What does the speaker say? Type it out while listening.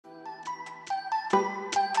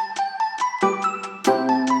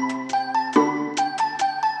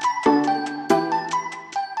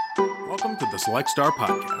Select Star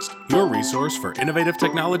Podcast, your resource for innovative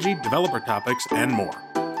technology, developer topics, and more.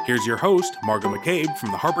 Here's your host, Margot McCabe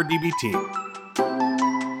from the HarperDB team.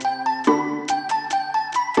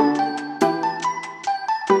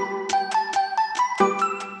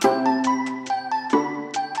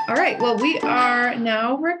 All right, well, we are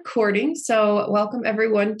now recording, so welcome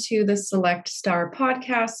everyone to the Select Star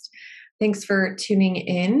Podcast. Thanks for tuning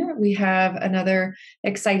in. We have another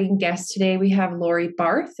exciting guest today. We have Lori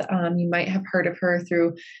Barth. You might have heard of her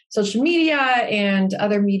through social media and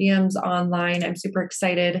other mediums online. I'm super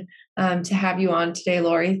excited to have you on today,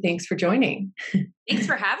 Lori. Thanks for joining. Thanks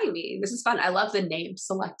for having me. This is fun. I love the name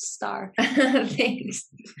Select Star. Thanks.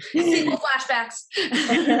 Sequel flashbacks.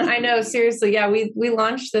 I know, seriously. Yeah, we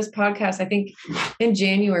launched this podcast, I think, in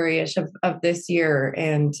January-ish of this year.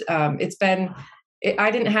 And it's been...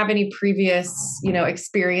 I didn't have any previous,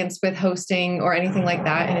 experience with hosting or anything like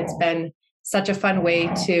that. And it's been such a fun way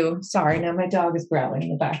to, sorry, now my dog is growling in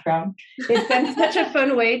the background. It's been such a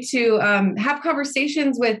fun way to have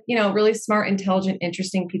conversations with, really smart, intelligent,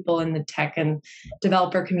 interesting people in the tech and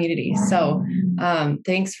developer community. So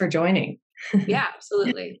thanks for joining. Yeah,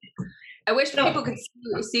 absolutely. I wish people could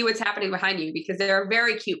see what's happening behind you because they're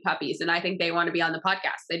very cute puppies. And I think they want to be on the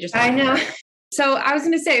podcast. They just, I know. So I was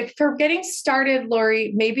going to say, for getting started,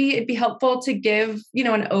 Lori, maybe it'd be helpful to give,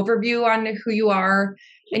 an overview on who you are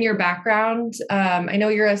and your background. I know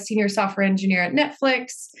you're a senior software engineer at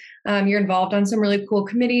Netflix. You're involved on some really cool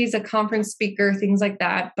committees, a conference speaker, things like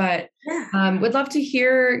that. But would love to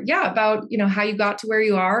hear, about, how you got to where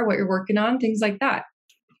you are, what you're working on, things like that.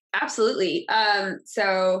 Absolutely.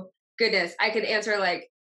 So goodness, I could answer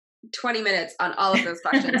 20 minutes on all of those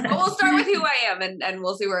questions, but we'll start with who I am and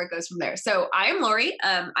we'll see where it goes from there. So I am Lori.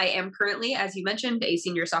 I am currently, as you mentioned, a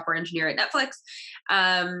senior software engineer at Netflix.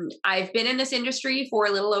 I've been in this industry for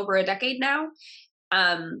a little over a decade now.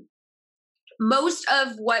 Most of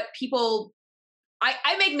what people,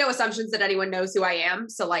 I make no assumptions that anyone knows who I am.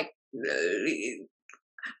 So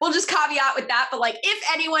we'll just caveat with that. But if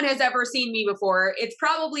anyone has ever seen me before, it's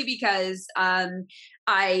probably because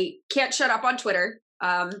I can't shut up on Twitter.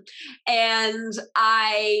 And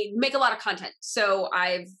I make a lot of content. So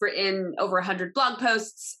I've written over 100 blog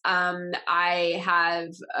posts. I have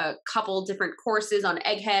a couple different courses on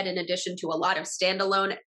Egghead in addition to a lot of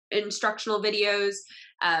standalone instructional videos.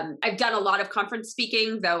 I've done a lot of conference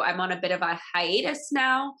speaking, though I'm on a bit of a hiatus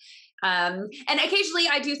now. And occasionally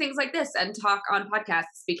I do things like this and talk on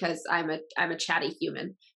podcasts because I'm a chatty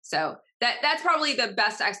human. So that's probably the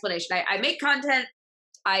best explanation. I make content.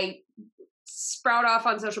 I sprout off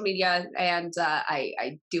on social media and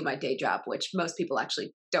I do my day job, which most people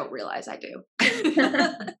actually don't realize I do.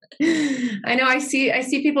 I know I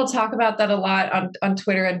see people talk about that a lot on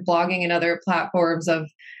Twitter and blogging and other platforms of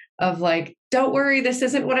don't worry, this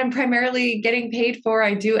isn't what I'm primarily getting paid for.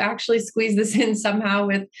 I do actually squeeze this in somehow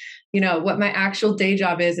with, what my actual day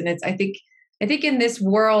job is. And I think in this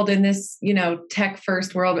world, in this, tech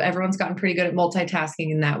first world, everyone's gotten pretty good at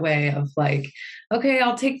multitasking in that way of okay,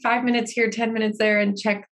 I'll take 5 minutes here, 10 minutes there and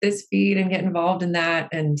check this feed and get involved in that.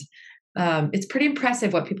 And it's pretty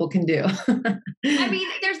impressive what people can do. I mean,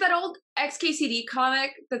 there's that old XKCD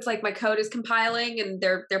comic that's my code is compiling and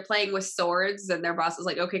they're playing with swords and their boss is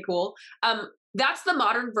okay, cool. That's the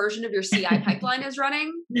modern version of your CI pipeline is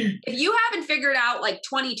running. If you haven't figured out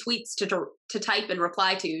 20 tweets to type and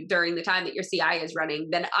reply to during the time that your CI is running,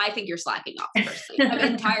 then I think you're slacking off personally.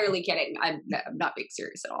 I'm entirely kidding. I'm not being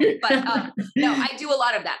serious at all. But no, I do a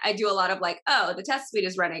lot of that. I do a lot of the test suite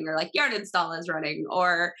is running or yarn install is running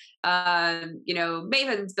or,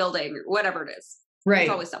 Maven's building or whatever it is. Right. It's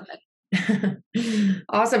always something.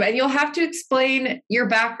 Awesome. And you'll have to explain your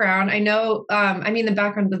background. I know,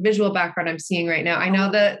 the visual background I'm seeing right now. I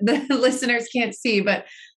know the listeners can't see, but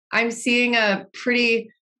I'm seeing a pretty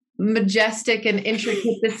majestic and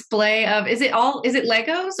intricate display of, is it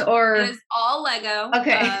Legos or? It is all Lego.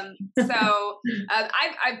 Okay.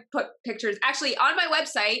 I've put pictures actually on my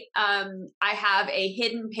website. I have a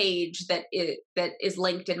hidden page that is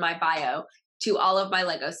linked in my bio to all of my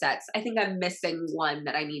Lego sets. I think I'm missing one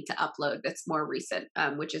that I need to upload that's more recent,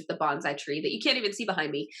 which is the bonsai tree that you can't even see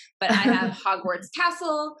behind me. But I have Hogwarts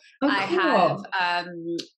Castle. Oh, I cool. have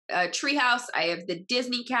a treehouse. I have the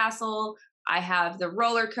Disney Castle. I have the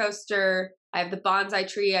roller coaster. I have the bonsai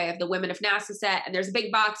tree. I have the Women of NASA set. And there's a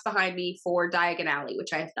big box behind me for Diagon Alley,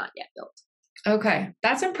 which I have not yet built. Okay.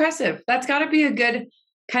 That's impressive. That's got to be a good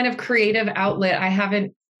kind of creative outlet. I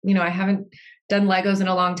haven't done Legos in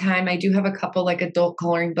a long time. I do have a couple adult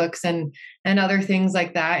coloring books and other things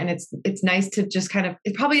like that. And it's nice to just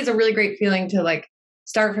it probably is a really great feeling to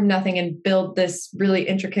start from nothing and build this really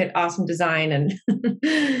intricate, awesome design. And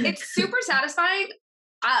it's super satisfying.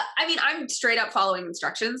 I mean, I'm straight up following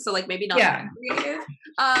instructions, so like maybe not creative.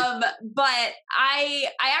 But I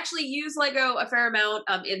actually use Lego a fair amount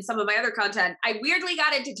in some of my other content. I weirdly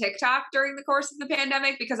got into TikTok during the course of the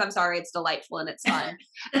pandemic because I'm sorry, it's delightful and it's fun.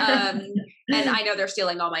 And I know they're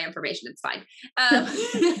stealing all my information. It's fine.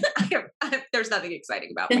 There's nothing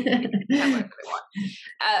exciting about me.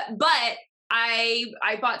 But I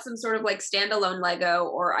bought some sort of like standalone Lego,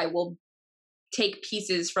 or I will take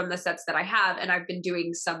pieces from the sets that I have, and I've been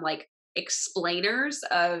doing some like explainers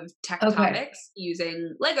of tech topics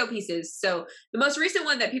using Lego pieces. So the most recent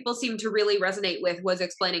one that people seem to really resonate with was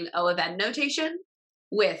explaining O(N) notation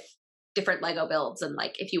with different Lego builds. And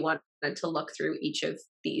like, if you wanted to look through each of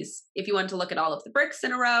these, if you wanted to look at all of the bricks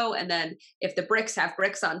in a row, and then if the bricks have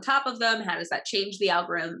bricks on top of them, how does that change the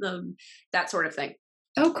algorithm? That sort of thing.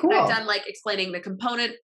 Oh, cool. And I've done like explaining the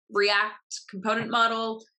component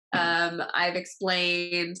model. I've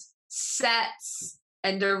explained sets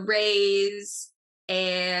and arrays,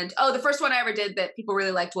 and the first one I ever did that people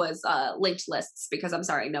really liked was linked lists, because I'm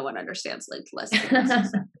sorry, no one understands linked lists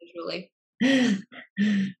visually.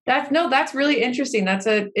 That's really interesting.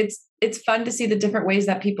 It's fun to see the different ways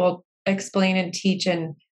that people explain and teach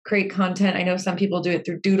and create content. I know some people do it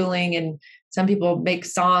through doodling, and some people make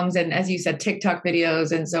songs, and as you said, TikTok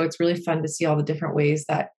videos. And so it's really fun to see all the different ways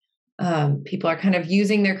that people are kind of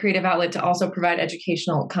using their creative outlet to also provide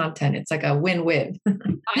educational content. It's like a win-win.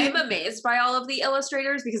 I am amazed by all of the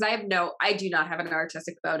illustrators, because I do not have an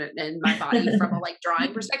artistic bone in my body from a like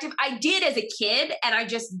drawing perspective. I did as a kid, and I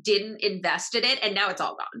just didn't invest in it, and now it's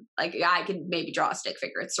all gone. Like, I can maybe draw a stick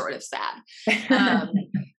figure. It's sort of sad.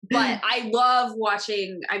 But I love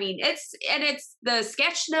watching, I mean, it's the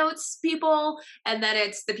sketch notes people, and then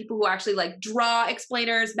it's the people who actually like draw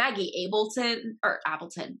explainers. Maggie Appleton, I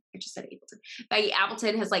just said Appleton. Maggie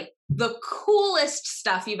Appleton has like the coolest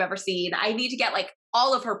stuff you've ever seen. I need to get like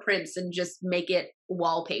all of her prints and just make it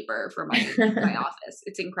wallpaper for my office.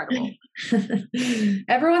 It's incredible.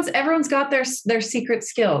 Everyone's got their secret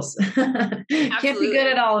skills. Can't be good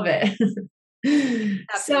at all of it.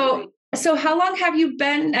 So how long have you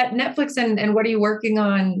been at Netflix, and what are you working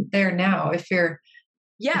on there now, if you're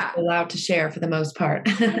allowed to share for the most part?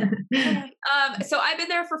 So I've been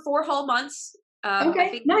there for 4 whole months. I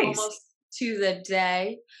think nice. Almost to the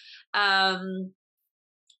day. And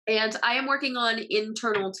I am working on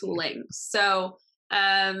internal tooling. So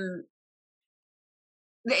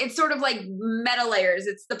it's sort of like meta layers.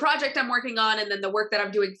 It's the project I'm working on, and then the work that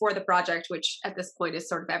I'm doing for the project, which at this point is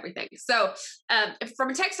sort of everything. So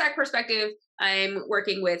from a tech stack perspective, I'm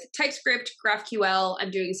working with TypeScript, GraphQL.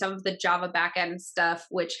 I'm doing some of the Java backend stuff,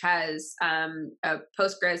 which has a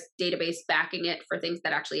Postgres database backing it for things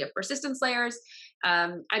that actually have persistence layers.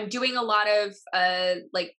 I'm doing a lot of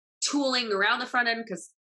like tooling around the front end,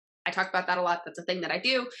 because I talk about that a lot. That's a thing that I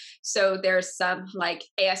do. So there's some like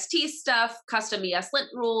AST stuff, custom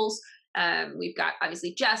ESLint rules. We've got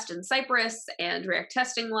obviously Jest and Cypress and React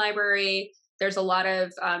testing library. There's a lot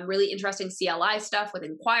of really interesting CLI stuff with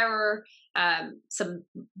Inquirer, some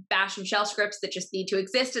bash and shell scripts that just need to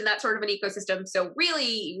exist in that sort of an ecosystem. So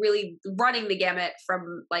really, really running the gamut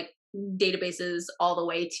from like databases all the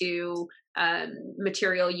way to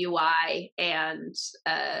Material UI and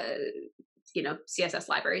CSS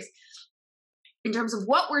libraries. In terms of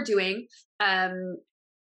what we're doing,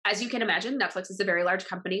 as you can imagine, Netflix is a very large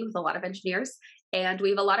company with a lot of engineers, and we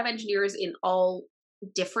have a lot of engineers in all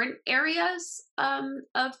different areas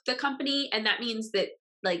of the company. And that means that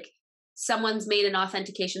like someone's made an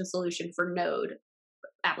authentication solution for Node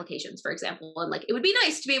applications, for example, and like it would be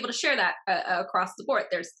nice to be able to share that across the board.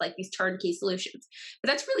 There's like these turnkey solutions,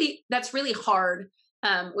 but that's really hard.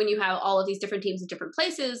 When you have all of these different teams in different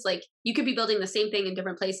places, like you could be building the same thing in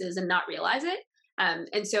different places and not realize it.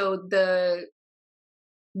 And so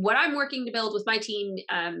what I'm working to build with my team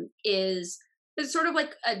is sort of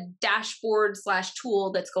like a dashboard /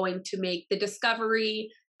 tool that's going to make the discovery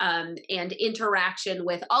and interaction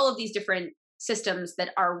with all of these different systems that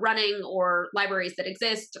are running or libraries that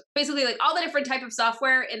exist, basically like all the different type of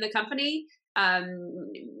software in the company.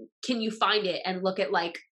 Can you find it and look at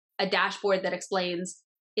like a dashboard that explains,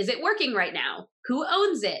 is it working right now? Who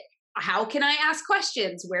owns it? How can I ask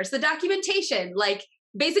questions? Where's the documentation? Like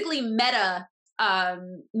basically meta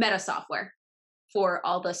software for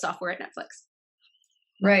all the software at Netflix.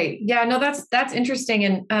 Right. Yeah, no, that's interesting.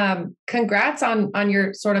 And congrats on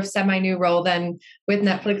your sort of semi-new role then with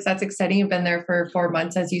Netflix. That's exciting. You've been there for 4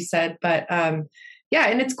 months, as you said. But yeah,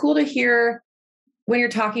 and it's cool to hear when you're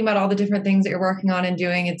talking about all the different things that you're working on and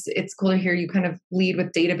doing. It's cool to hear you kind of lead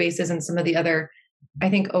with databases and some of the other I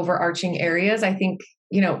think, overarching areas. I think,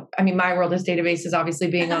 I mean, my world is databases,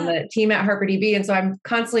 obviously being on the team at HarperDB. And so I'm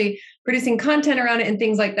constantly producing content around it and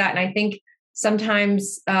things like that. And I think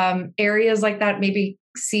sometimes areas like that maybe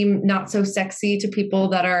seem not so sexy to people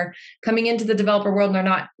that are coming into the developer world and are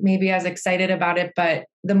not maybe as excited about it. But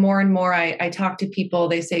the more and more I talk to people,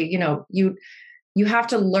 they say, you have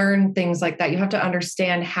to learn things like that. You have to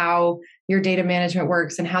understand how your data management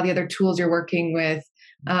works and how the other tools you're working with,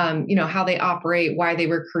 how they operate, why they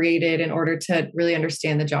were created, in order to really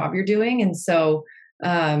understand the job you're doing. And so,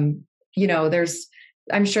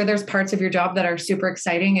 I'm sure there's parts of your job that are super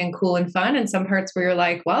exciting and cool and fun, and some parts where you're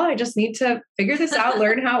like, well, I just need to figure this out,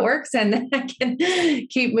 learn how it works, and then I can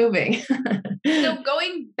keep moving. So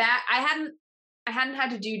going back, I hadn't had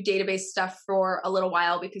to do database stuff for a little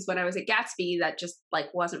while, because when I was at Gatsby, that just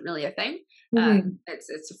wasn't really a thing. Mm-hmm.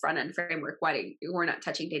 It's a front end framework. We're not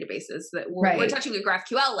touching databases? We're touching a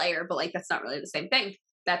GraphQL layer, but that's not really the same thing.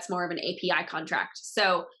 That's more of an API contract.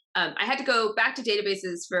 So I had to go back to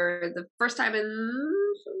databases for the first time in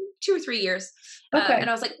 2 or 3 years. Okay. And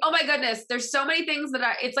I was like, oh my goodness, there's so many things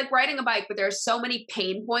that it's like riding a bike, but there's so many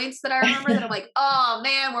pain points that I remember that I'm like, oh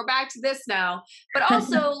man, we're back to this now. But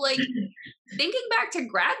also thinking back to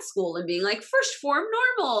grad school and being like, first form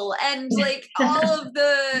normal, and all of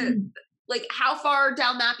the, how far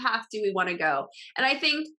down that path do we want to go? And I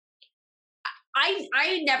think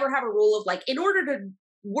I never have a rule of in order to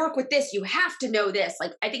work with this, you have to know this.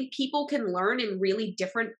 I think people can learn in really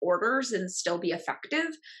different orders and still be effective.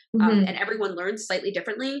 And everyone learns slightly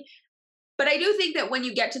differently. But I do think that when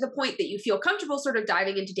you get to the point that you feel comfortable sort of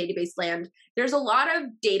diving into database land, there's a lot of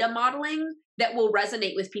data modeling that will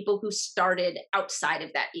resonate with people who started outside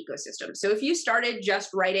of that ecosystem. So if you started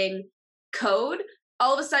just writing code,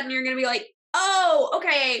 all of a sudden you're going to be like, oh,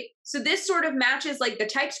 okay, so this sort of matches the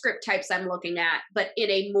TypeScript types I'm looking at, but in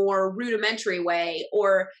a more rudimentary way.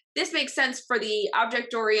 Or this makes sense for the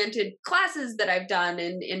object-oriented classes that I've done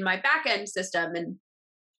in my backend system. And,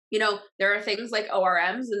 there are things like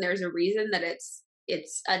ORMs, and there's a reason that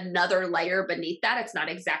it's another layer beneath that. It's not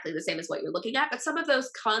exactly the same as what you're looking at, but some of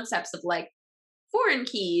those concepts of foreign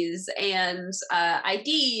keys and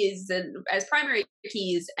IDs and as primary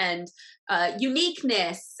keys and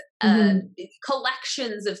uniqueness,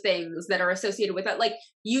 collections of things that are associated with it.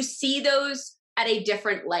 You see those at a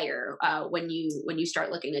different layer when you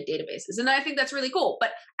start looking at databases, and I think that's really cool.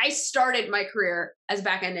 But I started my career as a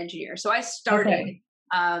backend engineer, so I started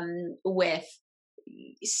with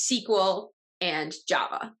SQL and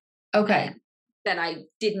Java. Okay. And then I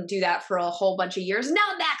didn't do that for a whole bunch of years. Now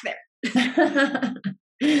I'm back there.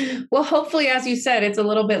 Well, hopefully, as you said, it's a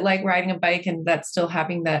little bit like riding a bike, and that still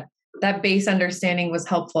having that base understanding was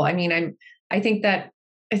helpful. I mean, I think that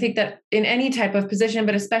in any type of position,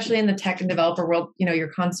 but especially in the tech and developer world,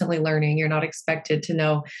 you're constantly learning. You're not expected to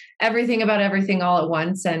know everything about everything all at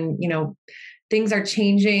once. And, things are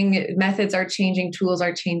changing, methods are changing, tools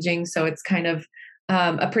are changing. So it's kind of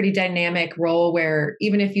a pretty dynamic role where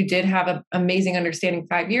even if you did have an amazing understanding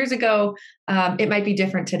 5 years ago, it might be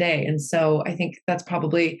different today. And so I think that's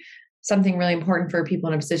probably something really important for people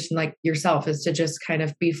in a position like yourself, is to just kind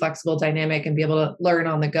of be flexible, dynamic, and be able to learn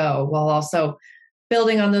on the go while also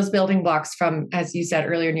building on those building blocks from, as you said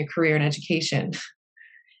earlier, in your career and education.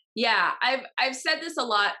 Yeah, I've said this a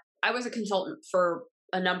lot. I was a consultant for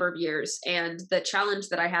a number of years, and the challenge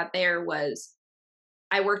that I had there was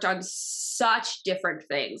I worked on such different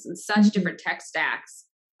things and such different tech stacks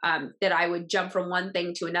that I would jump from one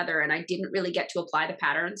thing to another, and I didn't really get to apply the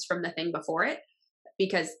patterns from the thing before it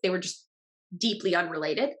because they were just deeply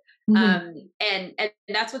unrelated. And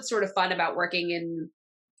that's what's sort of fun about working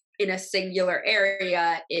in a singular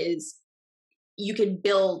area is you can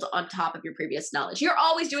build on top of your previous knowledge. You're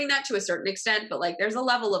always doing that to a certain extent, but there's a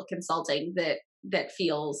level of consulting that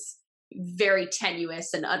feels very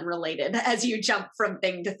tenuous and unrelated as you jump from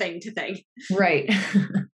thing to thing to thing. Right.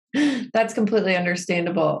 That's completely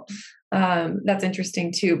understandable. That's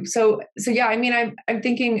interesting too. So yeah, I mean, I'm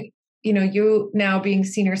thinking, you now being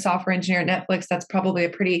senior software engineer at Netflix, that's probably a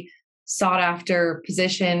pretty sought after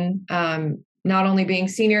position. Not only being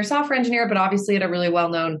senior software engineer, but obviously at a really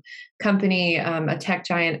well-known company, a tech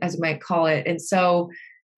giant, as we might call it. And so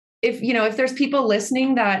if there's people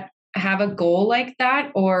listening that have a goal like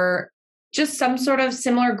that, or just some sort of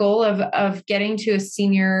similar goal of getting to a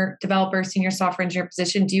senior developer, senior software engineer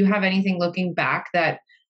position, do you have anything looking back that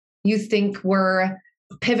you think were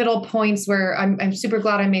pivotal points where I'm super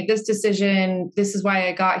glad I made this decision, this is why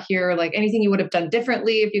I got here, anything you would have done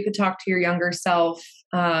differently if you could talk to your younger self?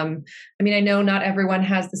 I mean, I know not everyone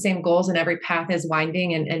has the same goals and every path is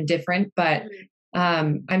winding and different, but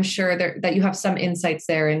I'm sure that you have some insights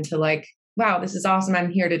there into wow, this is awesome. I'm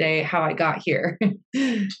here today, how I got here.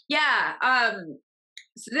 Yeah.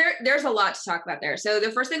 So there's a lot to talk about there. So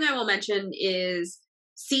the first thing I will mention is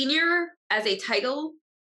senior as a title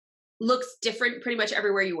looks different pretty much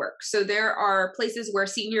everywhere you work. So there are places where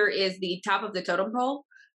senior is the top of the totem pole.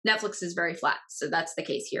 Netflix is very flat. So that's the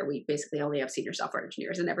case here. We basically only have senior software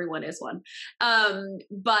engineers and everyone is one.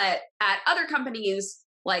 But at other companies,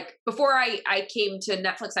 like before I came to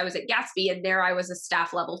Netflix, I was at Gatsby, and there I was a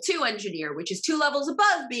staff level 2 engineer, which is 2 levels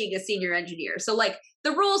above being a senior engineer. So like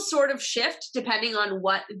the rules sort of shift depending on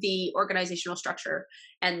what the organizational structure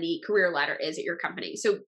and the career ladder is at your company.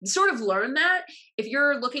 So sort of learn that if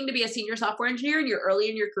you're looking to be a senior software engineer and you're early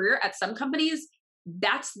in your career at some companies,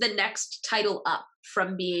 that's the next title up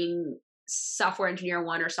from being software engineer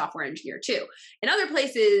 1 or software engineer 2. In other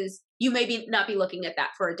places, you may not be looking at that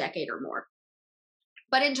for a decade or more.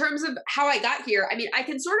 But in terms of how I got here, I mean, I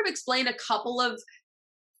can sort of explain a couple of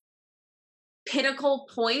pinnacle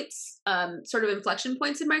points, sort of inflection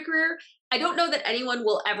points in my career. I don't know that anyone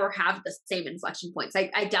will ever have the same inflection points.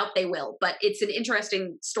 I doubt they will, but it's an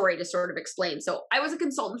interesting story to sort of explain. So I was a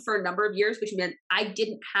consultant for a number of years, which meant I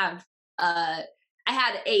didn't have, I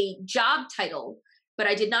had a job title, but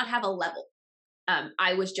I did not have a level.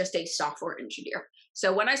 I was just a software engineer.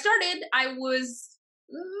 So when I started, I was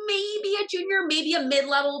maybe a junior, maybe a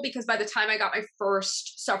mid-level, because by the time I got my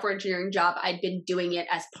first software engineering job, I'd been doing it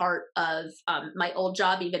as part of my old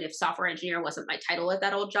job, even if software engineer wasn't my title at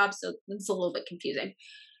that old job. So it's a little bit confusing.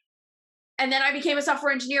 And then I became a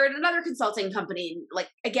software engineer at another consulting company. Like,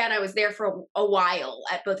 again, I was there for a while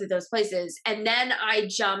at both of those places. And then I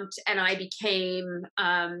jumped and I became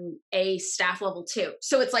a staff level 2.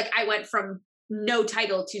 So it's like I went from no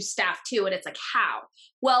title to staff 2. And it's like, how?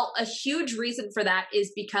 Well, a huge reason for that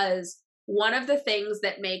is because one of the things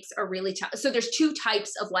that makes a really tough, so there's 2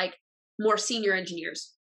 types of like more senior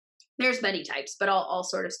engineers. There's many types, but I'll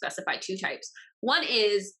sort of specify 2 types. One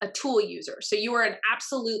is a tool user. So you are an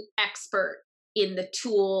absolute expert in the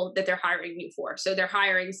tool that they're hiring you for. So they're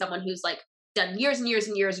hiring someone who's like done years and years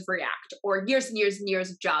and years of React, or years and years and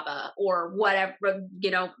years of Java, or whatever,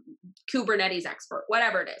 Kubernetes expert,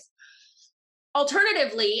 whatever it is.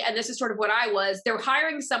 Alternatively, and this is sort of what I was, they're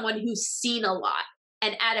hiring someone who's seen a lot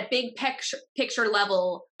and at a big picture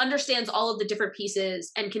level understands all of the different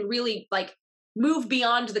pieces and can really like move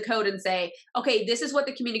beyond the code and say, okay, this is what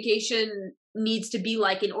the communication needs to be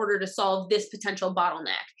like in order to solve this potential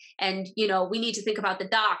bottleneck. And, we need to think about the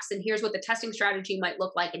docs, and here's what the testing strategy might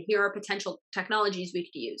look like. And here are potential technologies we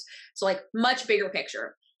could use. So like much bigger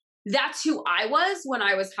picture. That's who I was when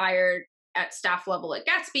I was hired at staff level at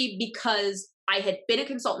Gatsby, because I had been a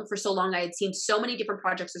consultant for so long. I had seen so many different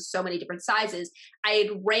projects of so many different sizes. I had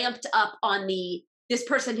ramped up on this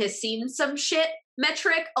person has seen some shit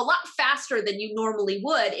metric a lot faster than you normally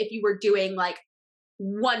would if you were doing like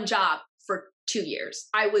one job for 2 years.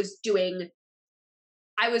 I was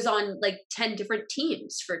on like 10 different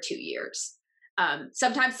teams for 2 years,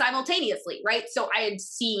 sometimes simultaneously, right? So I had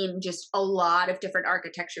seen just a lot of different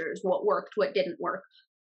architectures, what worked, what didn't work.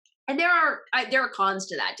 And there are cons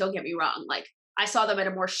to that. Don't get me wrong. Like I saw them at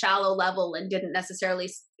a more shallow level and didn't necessarily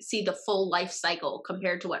see the full life cycle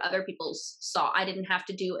compared to what other people saw. I didn't have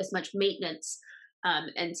to do as much maintenance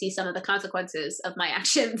and see some of the consequences of my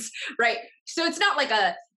actions, right? So it's not like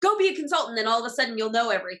go be a consultant and all of a sudden you'll know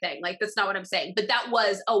everything. Like that's not what I'm saying. But that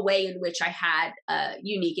was a way in which I had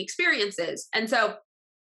unique experiences. And so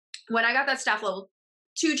when I got that staff level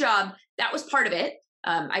 2 job, that was part of it.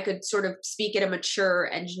 I could sort of speak at a mature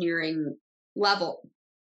engineering level.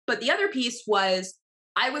 But the other piece was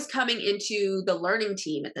I was coming into the learning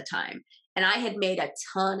team at the time, and I had made a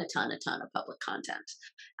ton of public content.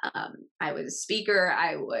 I was a speaker,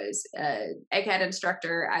 I was an ECHAD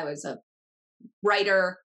instructor, I was a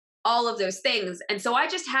writer, all of those things. And so I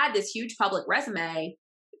just had this huge public resume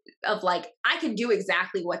of like, I can do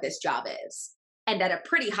exactly what this job is, and at a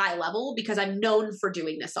pretty high level because I'm known for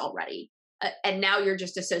doing this already. And now you're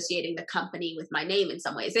just associating the company with my name in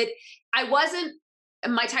some ways.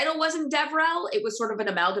 My title wasn't DevRel. It was sort of an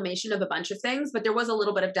amalgamation of a bunch of things, but there was a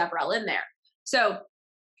little bit of DevRel in there. So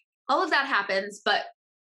all of that happens, but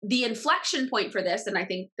the inflection point for this, and I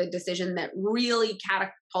think the decision that really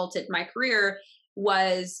catapulted my career,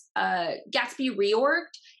 was Gatsby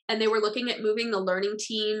reorged, and they were looking at moving the learning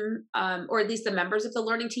team, or at least the members of the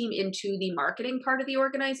learning team, into the marketing part of the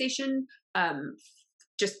organization,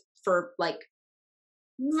 just for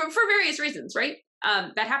various reasons, right?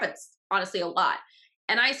 That happens honestly a lot.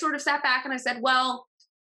 And I sort of sat back and I said, well,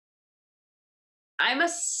 I'm a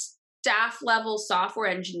staff level software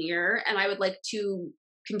engineer and I would like to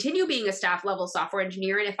continue being a staff level software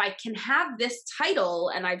engineer. And if I can have this title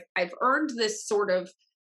and I've earned this sort of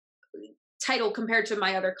title compared to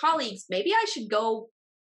my other colleagues, maybe I should go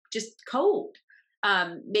just code.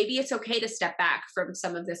 Maybe it's okay to step back from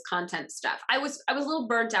some of this content stuff. I was a little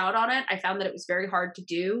burnt out on it. I found that it was very hard to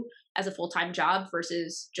do as a full-time job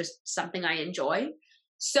versus just something I enjoy.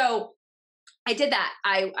 So I did that.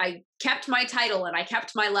 I kept my title and I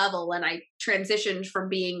kept my level, and I transitioned from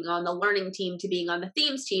being on the learning team to being on the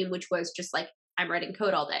themes team, which was just like, I'm writing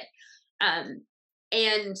code all day.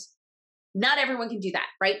 And not everyone can do that,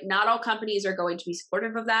 right? Not all companies are going to be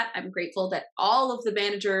supportive of that. I'm grateful that all of the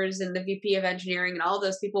managers and the VP of engineering and all of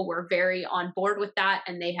those people were very on board with that.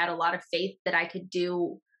 And they had a lot of faith that I could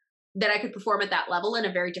perform at that level in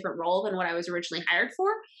a very different role than what I was originally hired for.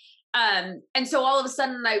 And so all of a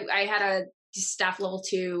sudden I had a staff level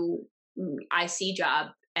 2 IC job,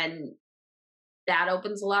 and that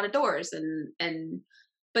opens a lot of doors.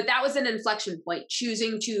 But that was an inflection point,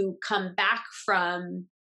 choosing to come back from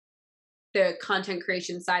the content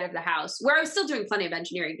creation side of the house, where I was still doing plenty of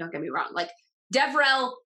engineering. Don't get me wrong. Like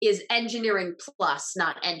DevRel is engineering plus,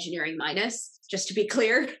 not engineering minus, just to be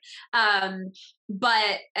clear.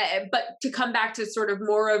 But to come back to sort of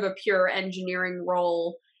more of a pure engineering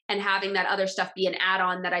role and having that other stuff be an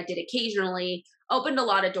add-on that I did occasionally opened a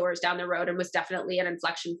lot of doors down the road, and was definitely an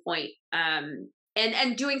inflection point.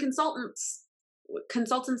 And doing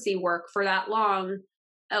consultancy work for that long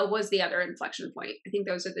was the other inflection point. I think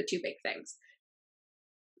those are the 2 big things.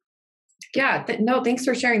 Yeah. No, thanks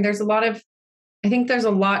for sharing. I think there's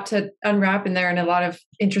a lot to unwrap in there, and a lot of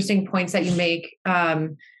interesting points that you make.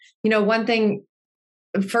 One thing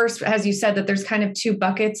first, as you said, that there's kind of 2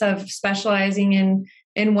 buckets of specializing in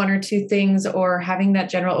 1 or 2 things, or having that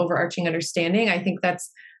general overarching understanding. I think that's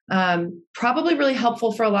probably really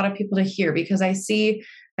helpful for a lot of people to hear, because I see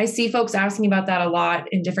folks asking about that a lot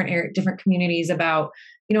in different communities about,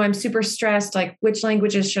 I'm super stressed. Like, which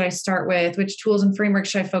languages should I start with? Which tools and frameworks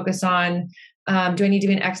should I focus on? Do I need to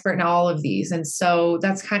be an expert in all of these? And so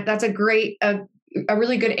that's a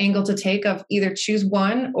really good angle to take, of either choose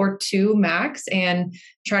 1 or 2 max and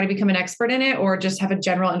try to become an expert in it, or just have a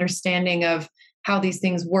general understanding of how these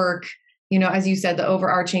things work. As you said, the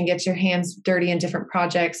overarching gets your hands dirty in different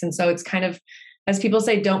projects. And so it's kind of, as people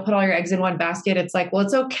say, don't put all your eggs in one basket. It's like, well,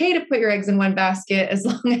 it's okay to put your eggs in one basket as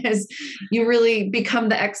long as you really become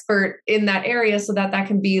the expert in that area, so that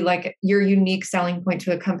can be like your unique selling point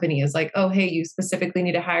to a company, is like, oh, hey, you specifically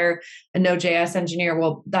need to hire a Node.js engineer.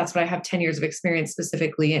 Well, that's what I have 10 years of experience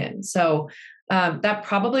specifically in. So that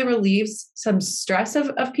probably relieves some stress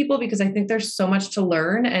of people, because I think there's so much to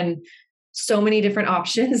learn and so many different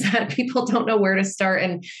options that people don't know where to start.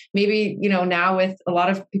 And maybe, now with a lot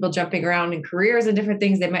of people jumping around in careers and different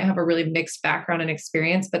things, they might have a really mixed background and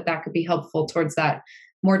experience, but that could be helpful towards that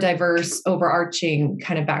more diverse, overarching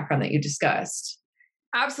kind of background that you discussed.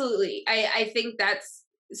 Absolutely. I think that's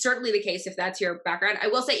certainly the case if that's your background. I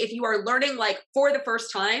will say, if you are learning like for the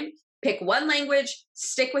first time, pick 1 language,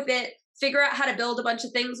 stick with it, figure out how to build a bunch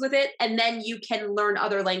of things with it, and then you can learn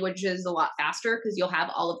other languages a lot faster, because you'll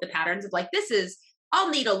have all of the patterns of like,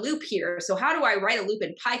 I'll need a loop here. So how do I write a loop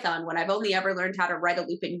in Python when I've only ever learned how to write a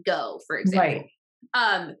loop in Go, for example?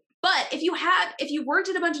 Right. But if you worked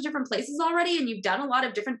in a bunch of different places already and you've done a lot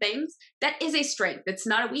of different things, that is a strength. It's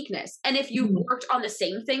not a weakness. And if you've worked on the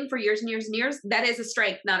same thing for years and years and years, that is a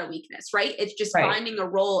strength, not a weakness, right? It's just finding a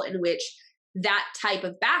role in which that type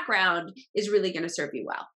of background is really going to serve you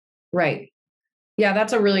well. Right. Yeah,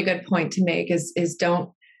 that's a really good point to make, is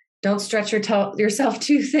don't stretch yourself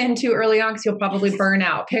too thin too early on, because you'll probably burn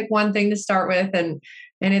out. Pick 1 thing to start with, and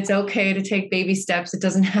it's okay to take baby steps. It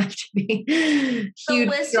doesn't have to be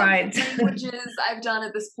huge strides. The list of languages I've done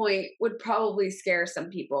at this point would probably scare some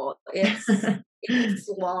people. It's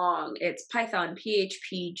long. It's Python,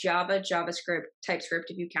 PHP, Java, JavaScript, TypeScript,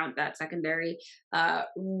 if you count that secondary,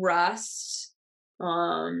 Rust,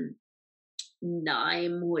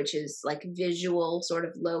 Nime, which is like visual, sort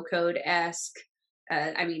of low code-esque.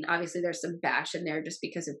 Obviously there's some Bash in there just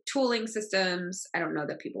because of tooling systems. I don't know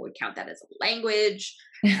that people would count that as a language.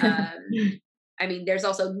 There's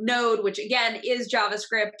also Node, which again is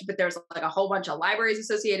JavaScript, but there's like a whole bunch of libraries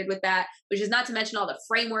associated with that, which is not to mention all the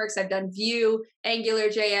frameworks. I've done Vue,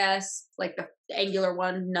 AngularJS, like the Angular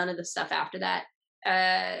one, none of the stuff after that.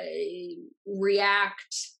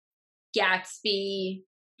 React, Gatsby,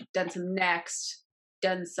 done some Next,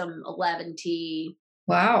 done some 11T.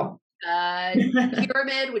 Wow.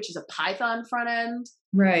 Pyramid, which is a Python front end.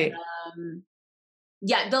 Right.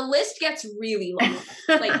 Yeah, the list gets really long.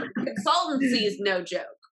 Like consultancy is no joke.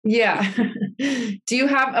 Yeah. Do you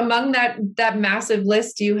have, among that massive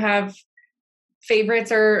list, do you have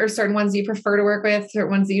favorites or certain ones you prefer to work with,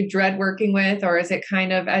 certain ones that you dread working with? Or is it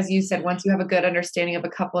kind of, as you said, once you have a good understanding of a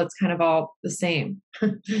couple, it's kind of all the same?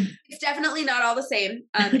 It's definitely not all the same.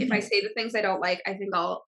 If I say the things I don't like, I think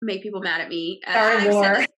I'll make people mad at me.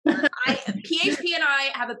 War. PHP and I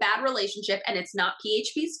have a bad relationship, and it's not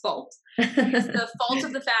PHP's fault. It's the fault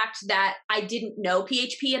of the fact that I didn't know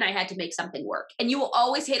PHP and I had to make something work. And you will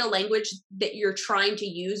always hate a language that you're trying to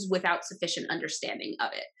use without sufficient understanding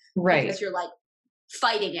of it. Right. Because you're like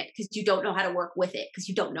fighting it because you don't know how to work with it, because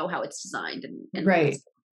you don't know how it's designed. And right.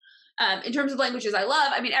 In terms of languages I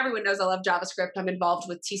love, I mean, everyone knows I love JavaScript. I'm involved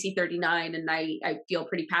with TC39, and I feel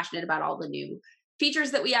pretty passionate about all the new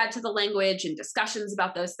features that we add to the language and discussions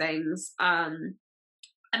about those things. I'm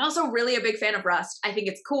also really a big fan of Rust. I think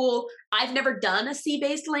it's cool. I've never done a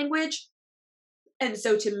C-based language. And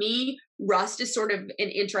so to me, Rust is sort of an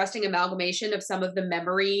interesting amalgamation of some of the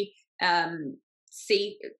memory,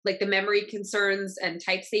 like the memory concerns and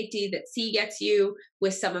type safety that C gets you,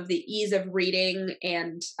 with some of the ease of reading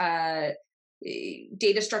and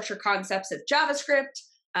data structure concepts of JavaScript.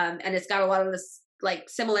 And it's got a lot of this like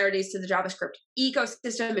similarities to the JavaScript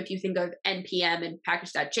ecosystem. If you think of NPM and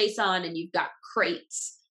package.json, and you've got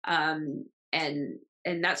crates, and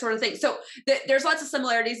that sort of thing. So there's lots of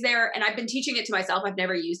similarities there. And I've been teaching it to myself. I've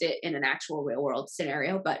never used it in an actual real world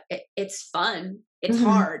scenario, but it's fun. It's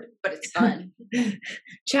hard, but it's fun.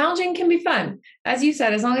 Challenging can be fun. As you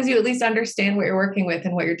said, as long as you at least understand what you're working with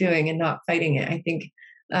and what you're doing and not fighting it, I think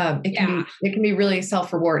it can be really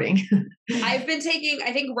self-rewarding. I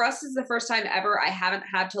think Rust is the first time ever I haven't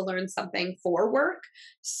had to learn something for work.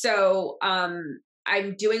 So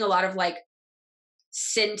I'm doing a lot of like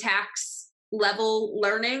syntax level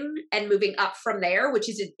learning and moving up from there, which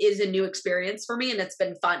is a new experience for me, and it's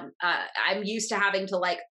been fun. I'm used to having to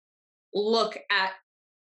like look at,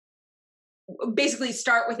 basically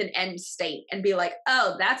start with an end state and be like,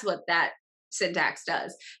 oh, that's what that syntax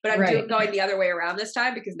does. But I'm going the other way around this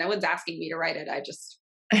time because no one's asking me to write it. It's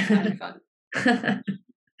kind of fun.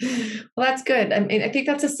 Well, that's good. I mean, I think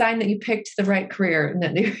that's a sign that you picked the right career and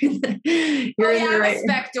that you're in the right.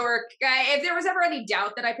 Spec dork. If there was ever any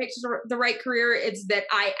doubt that I picked the right career, it's that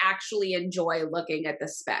I actually enjoy looking at the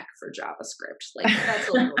spec for JavaScript. Like, that's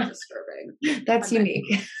a little disturbing. That's unique.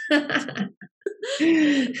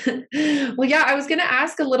 Well, yeah, I was going to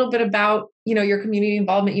ask a little bit about, your community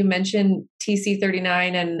involvement. You mentioned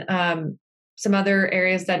TC39 and some other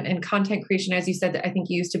areas that in content creation, as you said, that I think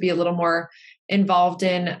you used to be a little more involved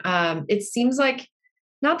in. It seems like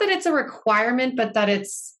not that it's a requirement, but that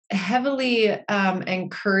it's heavily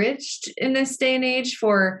encouraged in this day and age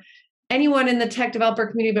for anyone in the tech developer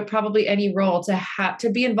community, but probably any role to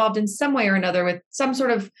be involved in some way or another with some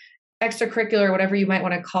sort of extracurricular, whatever you might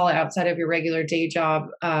want to call it, outside of your regular day job,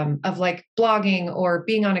 of like blogging or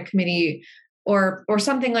being on a committee or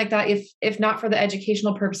something like that, if not for the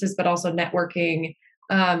educational purposes, but also networking.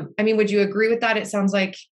 I mean, would you agree with that? It sounds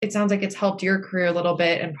like it's helped your career a little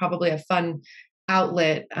bit and probably a fun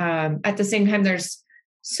outlet. At the same time, there's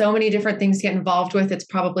so many different things to get involved with. It's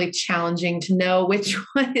probably challenging to know which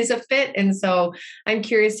one is a fit. And so I'm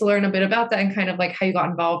curious to learn a bit about that and kind of like how you got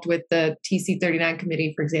involved with the TC39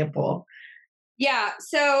 committee, for example. Yeah.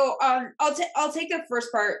 So I'll take the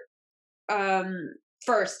first part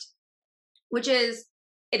first, which is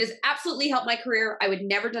it has absolutely helped my career. I would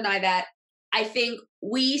never deny that. I think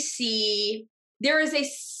there is a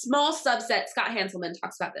small subset, Scott Hanselman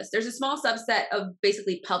talks about this. There's a small subset of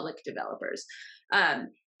basically public developers.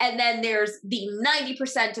 And then there's the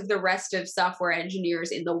 90% of the rest of software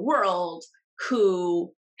engineers in the world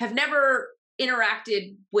who have never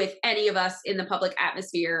interacted with any of us in the public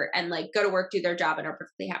atmosphere and like go to work, do their job, and are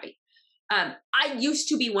perfectly happy. I used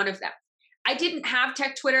to be one of them. I didn't have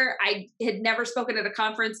tech Twitter. I had never spoken at a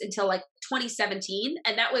conference until like 2017.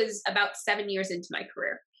 And that was about 7 years into my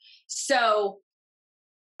career. So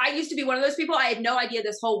I used to be one of those people. I had no idea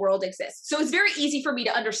this whole world exists. So it's very easy for me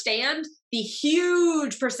to understand the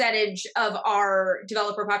huge percentage of our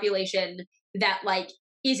developer population that like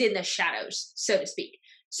is in the shadows, so to speak.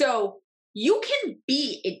 So you can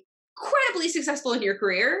be incredibly successful in your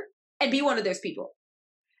career and be one of those people.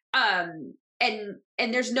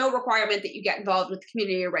 And there's no requirement that you get involved with the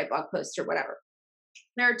community or write blog posts or whatever.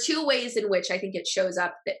 There are two ways in which I think it shows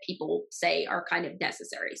up that people say are kind of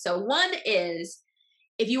necessary. So one is,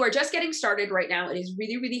 if you are just getting started right now, it is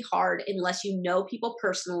really, really hard unless you know people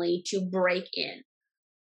personally to break in.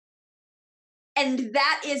 And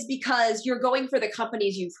that is because you're going for the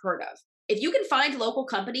companies you've heard of. If you can find local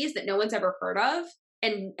companies that no one's ever heard of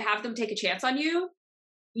and have them take a chance on you,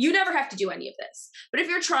 you never have to do any of this. But if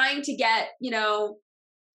you're trying to get,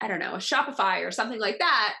 I don't know, a Shopify or something like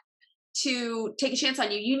that, to take a chance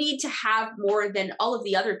on you, you need to have more than all of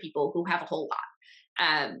the other people who have a whole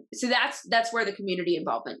lot. So that's where the community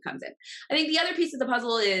involvement comes in. I think the other piece of the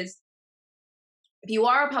puzzle is, if you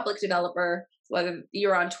are a public developer, whether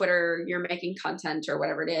you're on Twitter, you're making content or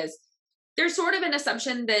whatever it is, there's sort of an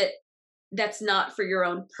assumption that that's not for your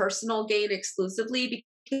own personal gain exclusively,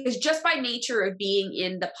 because just by nature of being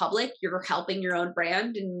in the public, you're helping your own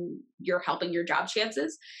brand and you're helping your job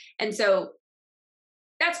chances. And so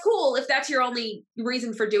that's cool if that's your only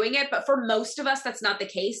reason for doing it. But for most of us, that's not the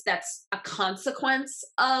case. That's a consequence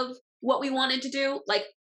of what we wanted to do. Like,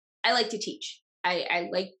 I like to teach. I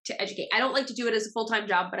like to educate. I don't like to do it as a full-time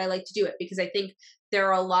job, but I like to do it because I think there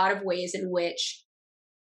are a lot of ways in which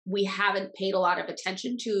we haven't paid a lot of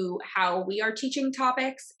attention to how we are teaching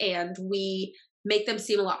topics, and we make them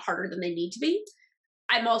seem a lot harder than they need to be.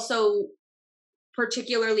 I'm also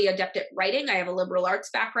particularly adept at writing. I have a liberal arts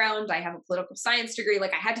background. I have a political science degree.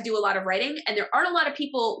 Like, I had to do a lot of writing, and there aren't a lot of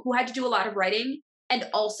people who had to do a lot of writing and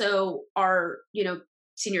also are,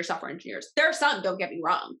 senior software engineers. There are some, don't get me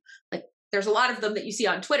wrong. Like, there's a lot of them that you see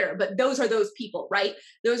on Twitter, but those are those people, right?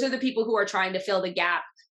 Those are the people who are trying to fill the gap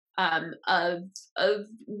of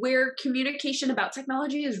where communication about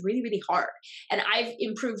technology is really, really hard. And I've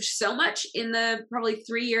improved so much in the probably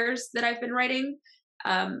 3 years that I've been writing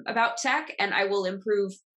about tech, and I will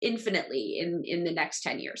improve infinitely in the next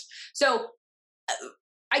 10 years. So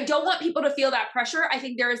I don't want people to feel that pressure. I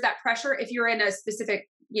think there is that pressure if you're in a specific,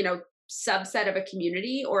 subset of a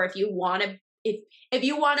community, or if you want to if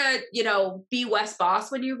you want to, be Wes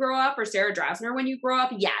Bos when you grow up, or Sarah Drasner when you grow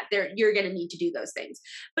up, yeah, you're going to need to do those things.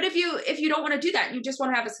 But if you don't want to do that, and you just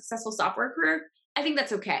want to have a successful software career, I think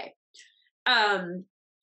that's okay.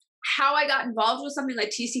 How I got involved with something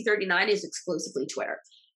like TC39 is exclusively Twitter.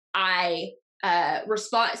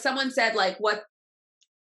 Someone said, like,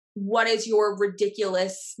 what is your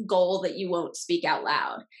ridiculous goal that you won't speak out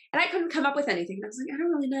loud? And I couldn't come up with anything. And I was like, I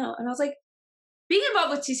don't really know. And I was like, being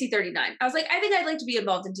involved with TC39, I was like, I think I'd like to be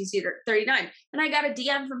involved in TC39. And I got a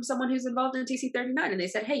DM from someone who's involved in TC39, and they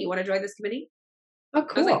said, hey, you want to join this committee? Oh,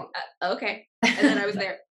 cool. I was like, okay. And then I was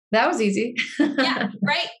there. That was easy. Yeah,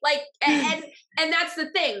 right? Like, and that's the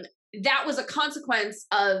thing. That was a consequence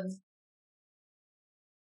of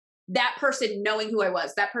that person knowing who I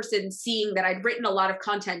was, that person seeing that I'd written a lot of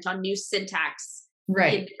content on new syntax in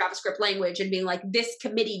the JavaScript language, and being like, this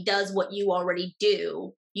committee does what you already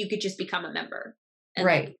do. You could just become a member and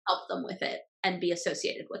help them with it and be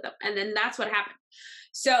associated with them. And then that's what happened.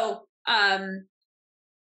 So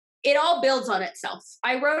it all builds on itself.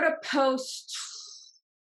 I wrote a post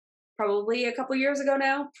probably a couple years ago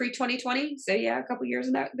now, pre-2020. So yeah, a couple years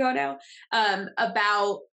ago now,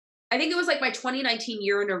 about, I think it was like my 2019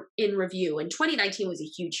 year in review. And 2019 was a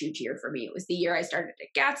huge, huge year for me. It was the year I started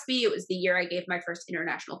at Gatsby. It was the year I gave my first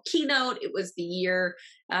international keynote. It was the year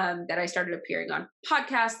that I started appearing on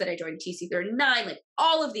podcasts, that I joined TC39, like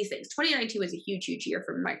all of these things. 2019 was a huge, huge year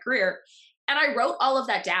for my career. And I wrote all of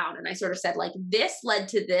that down, and I sort of said, like, this led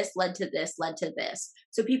to this, led to this, led to this.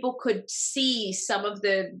 So people could see some of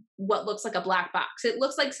what looks like a black box. It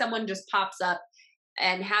looks like someone just pops up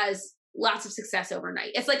and has lots of success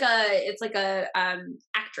overnight. It's like a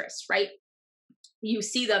actress, right? You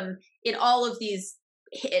see them in all of these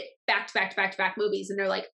hit back to back movies, and they're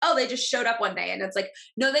like, oh, they just showed up one day. And it's like,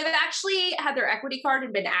 no, they've actually had their equity card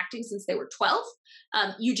and been acting since they were 12.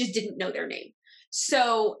 You just didn't know their name.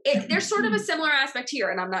 So there's sort of a similar aspect here.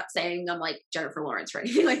 And I'm not saying I'm like Jennifer Lawrence or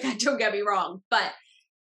anything like that, don't get me wrong, but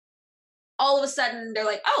all of a sudden they're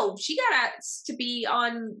like, oh, she got asked to be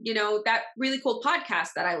on, that really cool podcast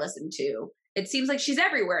that I listened to. It seems like she's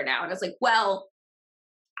everywhere now. And it's like, well,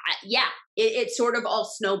 it sort of all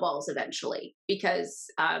snowballs eventually, because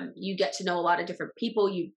you get to know a lot of different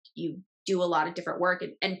people. You do a lot of different work,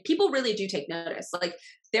 and people really do take notice. Like,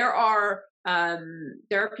 there are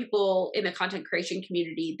people in the content creation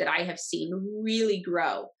community that I have seen really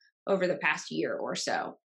grow over the past year or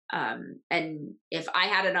so. And if I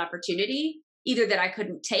had an opportunity, either that I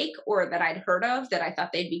couldn't take or that I'd heard of that I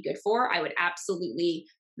thought they'd be good for, I would absolutely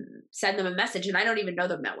send them a message. And I don't even know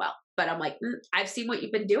them that well, but I'm like, I've seen what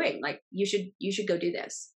you've been doing. Like, you should go do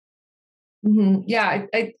this. Mm-hmm. Yeah.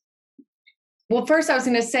 Well, first I was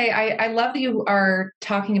going to say, I love that you are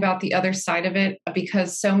talking about the other side of it,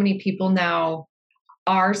 because so many people now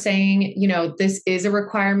are saying, this is a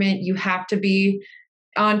requirement. You have to be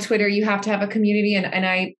on Twitter. You have to have a community. And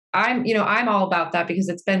I'm all about that, because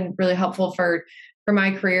it's been really helpful for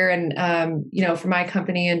my career and, for my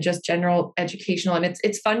company and just general educational. And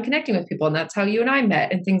it's fun connecting with people. And that's how you and I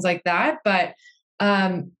met and things like that. But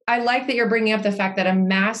I like that you're bringing up the fact that a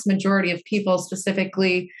mass majority of people,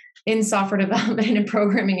 specifically in software development and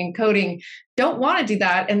programming and coding don't want to do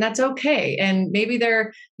that. And that's okay. And maybe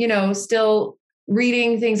they're, still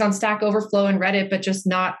reading things on Stack Overflow and Reddit, but just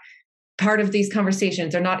not part of these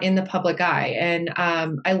conversations. They're not in the public eye. And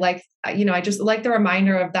I just like the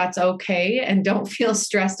reminder of that's okay, and don't feel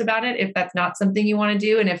stressed about it if that's not something you want to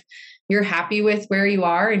do. And if you're happy with where you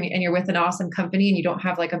are and you're with an awesome company and you don't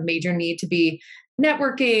have like a major need to be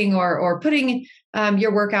networking or putting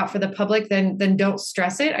your work out for the public, then don't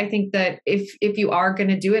stress it. I think that if you are going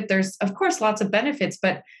to do it, there's of course lots of benefits,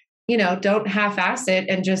 but don't half-ass it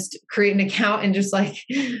and just create an account and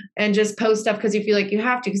just post stuff because you feel like you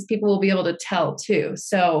have to, because people will be able to tell too.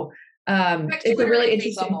 So it's a really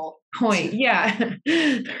interesting point. Yeah. And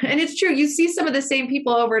it's true. You see some of the same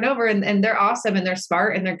people over and over, and they're awesome and they're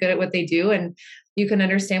smart and they're good at what they do. And you can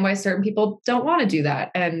understand why certain people don't want to do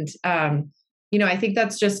that. And, I think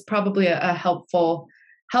that's just probably a helpful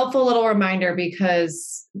little reminder,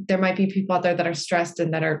 because there might be people out there that are stressed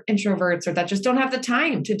and that are introverts or that just don't have the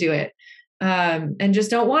time to do it. And just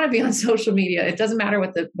don't want to be on social media. It doesn't matter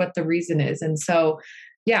what the reason is. And so,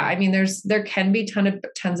 yeah, I mean, there can be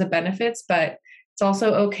tons of benefits, but it's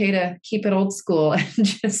also okay to keep it old school and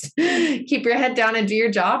just keep your head down and do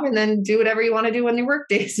your job, and then do whatever you want to do when your work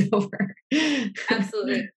day is over.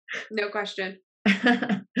 Absolutely. No question.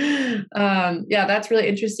 Yeah, that's really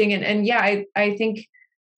interesting. And yeah, I think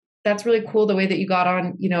that's really cool, the way that you got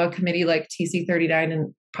on, a committee like TC39,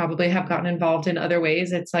 and probably have gotten involved in other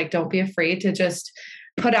ways. It's like, don't be afraid to just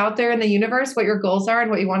put out there in the universe what your goals are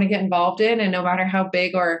and what you want to get involved in. And no matter how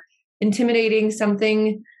big or intimidating some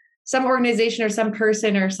organization or some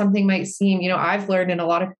person or something might seem, I've learned, and a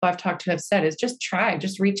lot of people I've talked to have said, is just try,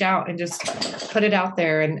 just reach out and just put it out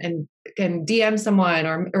there and DM someone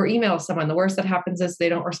or email someone. The worst that happens is they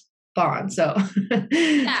don't respond. So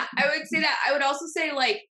yeah, I would say that. I would also say,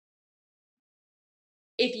 like,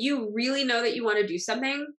 if you really know that you want to do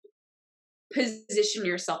something, position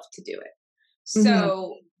yourself to do it.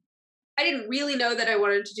 So I didn't really know that I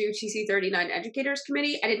wanted to do TC39 Educators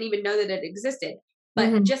Committee. I didn't even know that it existed.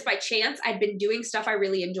 But just by chance, I'd been doing stuff I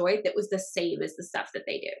really enjoyed that was the same as the stuff that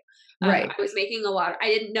they do. Right. I was making I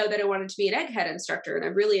didn't know that I wanted to be an egghead instructor, and I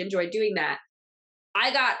really enjoyed doing that.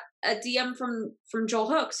 I got a DM from Joel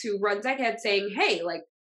Hooks, who runs Egghead, saying, hey, like,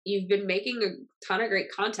 you've been making a ton of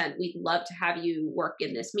great content. We'd love to have you work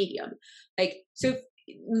in this medium. Like, so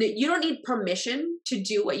you don't need permission to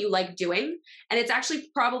do what you like doing. And it's actually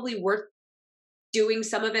probably worth doing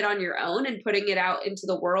some of it on your own and putting it out into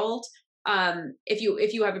the world. If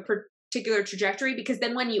you have a particular trajectory, because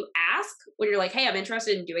then when you ask, when you're like, hey, I'm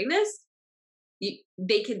interested in doing this,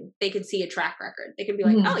 they can see a track record. They can be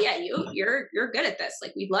like, oh yeah, you're good at this.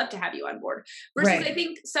 Like, we'd love to have you on board. Versus I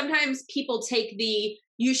think sometimes people take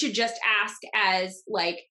you should just ask as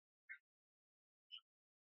like,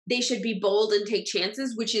 they should be bold and take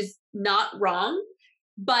chances, which is not wrong.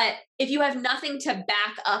 But if you have nothing to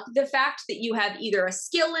back up the fact that you have either a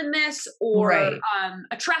skill in this or a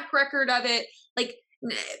track record of it, like,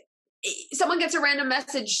 someone gets a random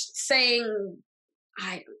message saying,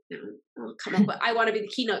 I don't know, I'll come up with, I want to be the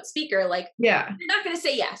keynote speaker. Like, you're not going to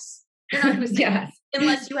say yes. You're not going to say yes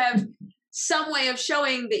unless you have some way of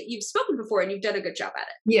showing that you've spoken before and you've done a good job at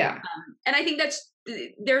it. Yeah. And I think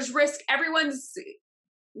there's risk. Everyone's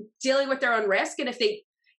dealing with their own risk. And if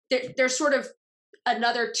there's sort of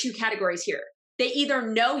another two categories here. They either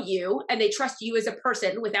know you and they trust you as a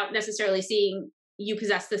person without necessarily seeing you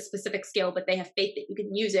possess this specific skill, but they have faith that you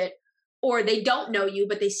can use it, or they don't know you,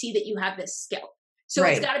 but they see that you have this skill. So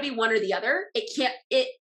it's got to be one or the other. It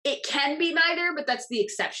can be neither, but that's the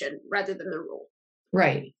exception rather than the rule.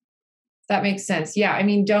 Right. That makes sense. Yeah. I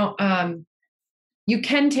mean, you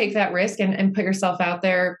can take that risk and put yourself out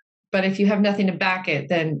there, but if you have nothing to back it,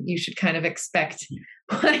 then you should kind of expect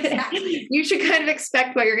what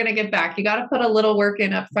you're going to get back. You got to put a little work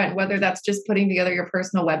in up front, whether that's just putting together your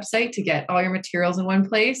personal website to get all your materials in one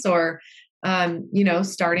place, or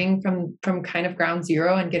starting from kind of ground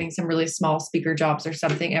zero and getting some really small speaker jobs or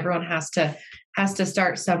something. Everyone has to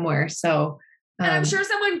start somewhere. So, and I'm sure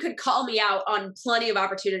someone could call me out on plenty of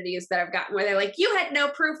opportunities that I've gotten where they're like, you had no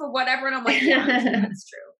proof of whatever. And I'm like, yeah, that's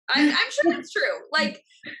true. I'm sure that's true. Like,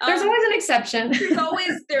 there's always an exception.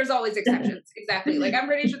 there's always exceptions. Exactly. Like, I'm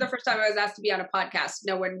pretty sure the first time I was asked to be on a podcast,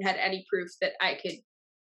 no one had any proof that I could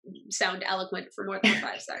sound eloquent for more than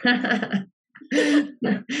 5 seconds.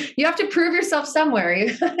 You have to prove yourself somewhere.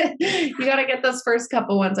 You got to get those first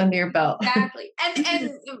couple ones under your belt. Exactly.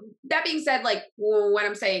 And that being said, like, when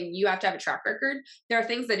I'm saying you have to have a track record, there are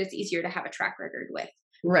things that it's easier to have a track record with.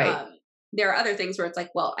 Right. There are other things where it's like,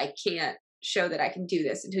 well, I can't show that I can do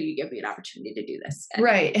this until you give me an opportunity to do this.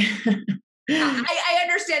 Right. I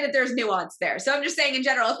understand that there's nuance there. So I'm just saying in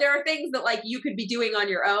general, if there are things that like you could be doing on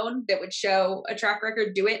your own that would show a track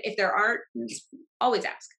record, do it. If there aren't, always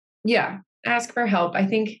ask. Yeah. Ask for help. I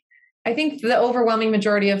think the overwhelming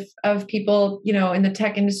majority of people, in the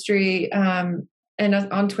tech industry, and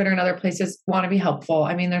on Twitter and other places want to be helpful.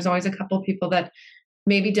 I mean, there's always a couple of people that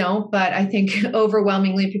maybe don't, but I think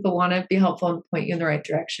overwhelmingly people want to be helpful and point you in the right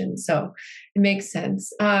direction. So it makes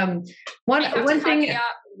sense. One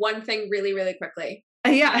thing really, really quickly.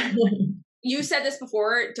 Yeah. You said this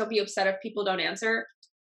before, don't be upset if people don't answer.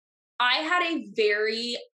 I had a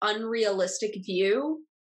very unrealistic view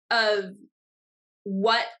of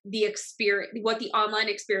what the online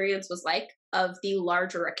experience was like of the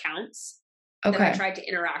larger accounts that I tried to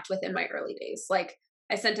interact with in my early days. Like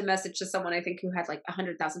I sent a message to someone I think who had like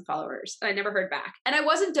 100,000 followers and I never heard back. And I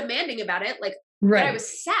wasn't demanding about it. Like, but I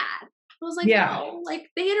was sad. I was like, no, like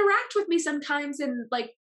they interact with me sometimes in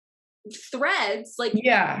like threads. Like,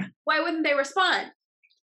 why wouldn't they respond?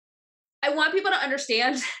 I want people to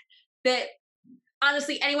understand that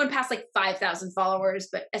honestly, anyone past like 5,000 followers,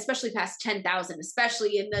 but especially past 10,000,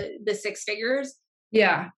 especially in the six figures.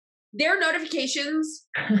 Yeah. Their notifications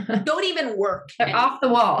don't even work. They're off the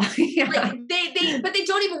wall. Like but they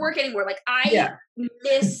don't even work anymore. Like I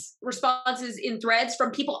miss responses in threads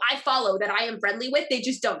from people I follow that I am friendly with. They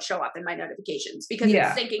just don't show up in my notifications because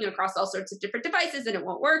it's syncing across all sorts of different devices and it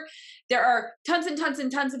won't work. There are tons and tons and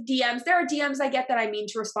tons of DMs. There are DMs I get that I mean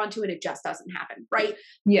to respond to and it just doesn't happen. Right.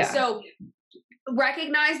 Yeah. So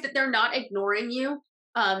recognize that they're not ignoring you.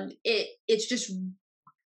 It's just,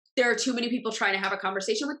 there are too many people trying to have a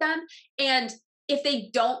conversation with them. And if they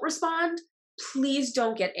don't respond, please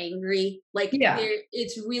don't get angry. Like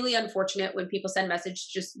it's really unfortunate when people send messages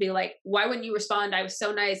just to be like, why wouldn't you respond? I was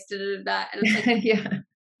so nice. Da, da, da. And it's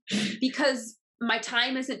like, because my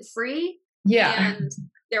time isn't free. Yeah. And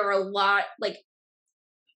there are a lot, like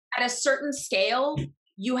at a certain scale,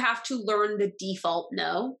 you have to learn the default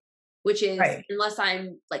no, which is unless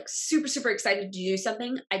I'm like super, super excited to do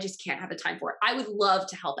something, I just can't have the time for it. I would love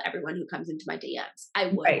to help everyone who comes into my DMs. I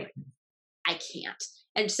would. I can't.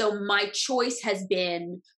 And so my choice has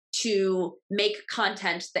been to make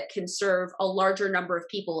content that can serve a larger number of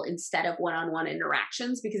people instead of one-on-one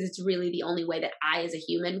interactions, because it's really the only way that I as a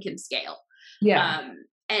human can scale. Yeah.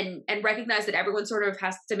 And recognize that everyone sort of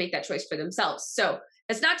has to make that choice for themselves. So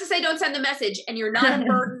it's not to say don't send the message and you're not a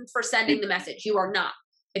burden for sending the message. You are not.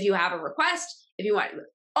 If you have a request, if you want,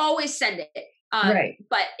 always send it.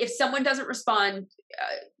 But if someone doesn't respond,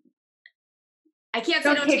 I can't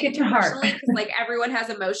say don't take it too personally because like everyone has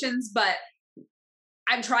emotions, but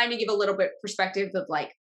I'm trying to give a little bit perspective of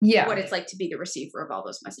like what it's like to be the receiver of all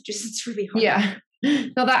those messages. It's really hard. Yeah.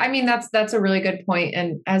 No, that's a really good point.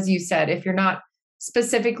 And as you said, if you're not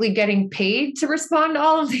specifically getting paid to respond to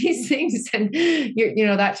all of these things, and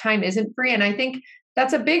that time isn't free. And I think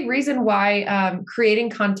that's a big reason why creating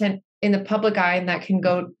content in the public eye and that can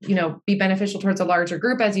go, be beneficial towards a larger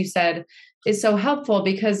group, as you said, is so helpful.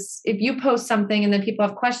 Because if you post something and then people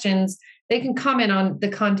have questions, they can comment on the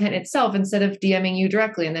content itself instead of DMing you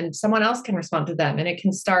directly, and then someone else can respond to them. And it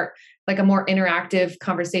can start like a more interactive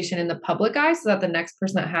conversation in the public eye so that the next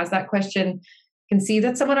person that has that question can see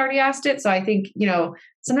that someone already asked it. So I think,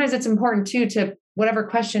 sometimes it's important too, to whatever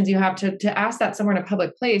questions you have to ask that somewhere in a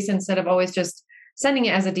public place instead of always just sending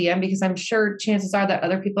it as a DM, because I'm sure chances are that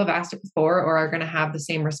other people have asked it before or are going to have the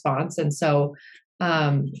same response. And so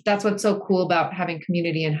that's what's so cool about having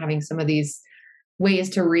community and having some of these ways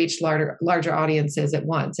to reach larger audiences at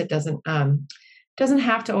once. It doesn't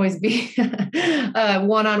have to always be a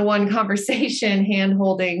one-on-one conversation,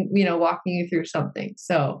 hand-holding, walking you through something.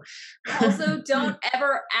 So also don't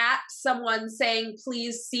ever at someone saying,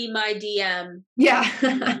 please see my DM. Yeah.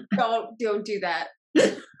 Don't do that.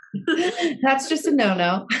 That's just a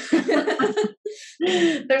no-no.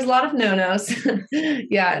 There's a lot of no-nos.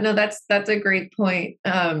 Yeah, no, that's a great point.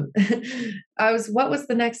 What was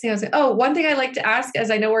the next thing I was one thing I like to ask,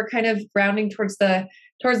 as I know we're kind of rounding towards the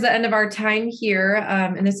end of our time here,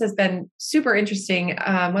 and this has been super interesting.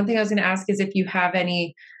 One thing I was going to ask is if you have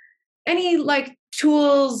any like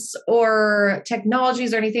tools or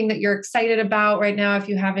technologies or anything that you're excited about right now, if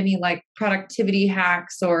you have any like productivity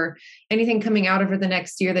hacks or anything coming out over the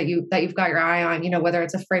next year that you've got your eye on, whether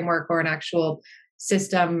it's a framework or an actual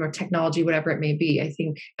system or technology, whatever it may be. I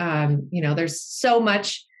think, there's so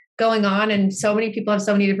much going on and so many people have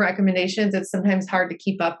so many different recommendations. It's sometimes hard to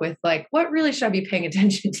keep up with like, what really should I be paying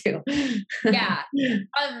attention to? Yeah.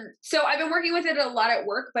 So I've been working with it a lot at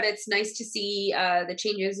work, but it's nice to see the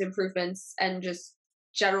changes, improvements, and just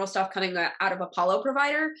general stuff coming out of Apollo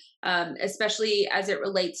Provider, especially as it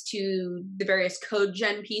relates to the various code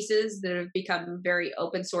gen pieces that have become very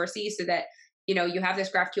open sourcey, so that, you know, you have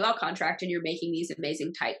this GraphQL contract and you're making these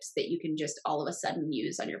amazing types that you can just all of a sudden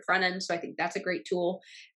use on your front end. So I think that's a great tool.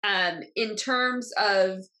 In terms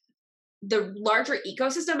of the larger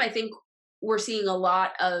ecosystem, I think we're seeing a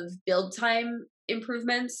lot of build time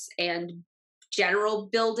improvements and general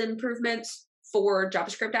build improvements for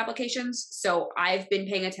JavaScript applications. So I've been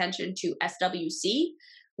paying attention to SWC,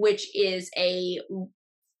 which is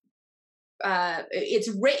it's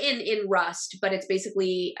written in Rust, but it's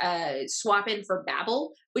basically a swap in for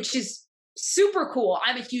Babel, which is super cool.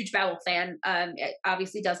 I'm a huge Babel fan. It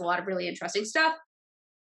obviously does a lot of really interesting stuff.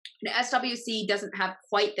 And SWC doesn't have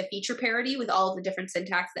quite the feature parity with all of the different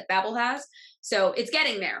syntax that Babel has. So it's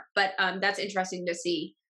getting there, but that's interesting to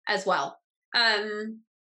see as well.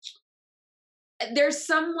 There's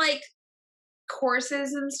some like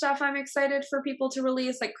courses and stuff I'm excited for people to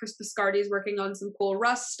release. Like Chris Piscardi is working on some cool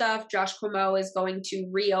Rust stuff. Josh Cuomo is going to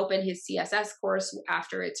reopen his CSS course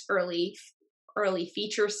after its early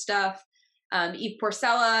feature stuff. Eve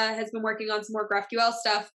Porcella has been working on some more GraphQL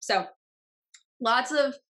stuff. So lots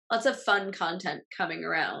of fun content coming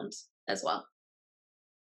around as well.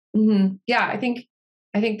 Mm-hmm. Yeah, I think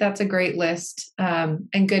that's a great list, and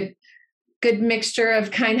good mixture of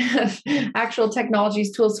kind of actual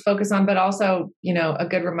technologies, tools to focus on, but also, you know, a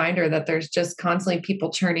good reminder that there's just constantly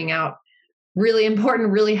people churning out really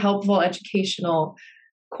important, really helpful educational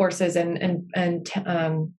courses and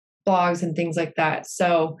blogs and things like that.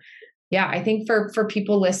 So yeah, I think for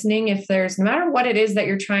people listening, if there's, no matter what it is that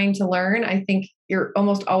you're trying to learn, I think you're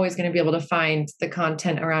almost always going to be able to find the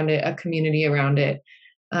content around it, a community around it.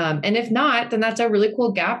 And if not, then that's a really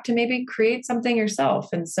cool gap to maybe create something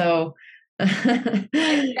yourself. And so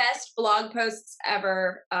the best blog posts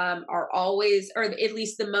ever are always, or at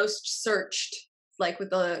least the most searched, like with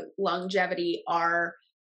the longevity, are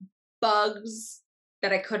bugs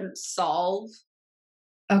that I couldn't solve.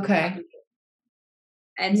 Okay.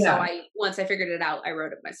 And so once I figured it out, I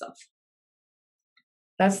wrote it myself.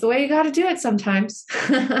 That's the way you got to do it sometimes.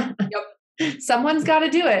 Yep. Someone's got to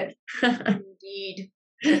do it. Indeed.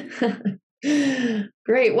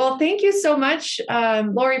 Great. Well, thank you so much,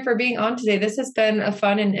 Lori, for being on today. This has been a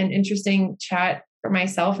fun and interesting chat for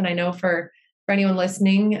myself, and I know for anyone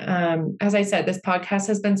listening. As I said, this podcast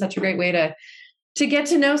has been such a great way to get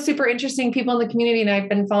to know super interesting people in the community. And I've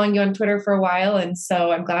been following you on Twitter for a while. And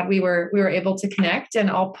so I'm glad we were able to connect, and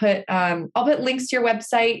I'll put links to your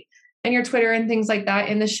website and your Twitter and things like that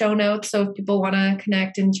in the show notes. So if people want to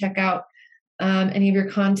connect and check out any of your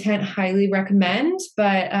content, highly recommend.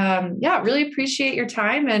 But really appreciate your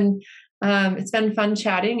time. And it's been fun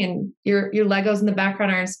chatting, and your Legos in the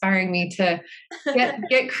background are inspiring me to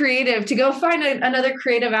get creative, to go find another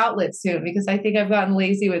creative outlet soon, because I think I've gotten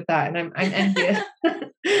lazy with that, and I'm envious.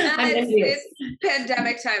 It's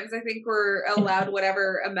pandemic times. I think we're allowed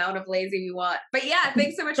whatever amount of lazy we want. But yeah,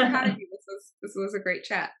 thanks so much for having me. This was a great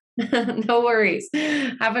chat. No worries.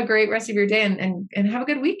 Have a great rest of your day, and have a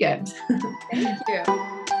good weekend. Thank you.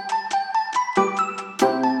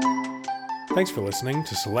 Thanks for listening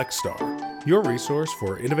to Select Star, your resource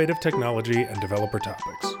for innovative technology and developer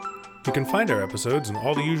topics. You can find our episodes in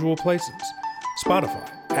all the usual places: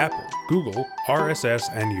 Spotify, Apple, Google, RSS,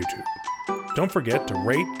 and YouTube. Don't forget to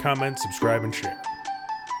rate, comment, subscribe, and share.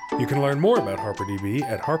 You can learn more about HarperDB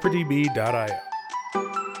at harperdb.io.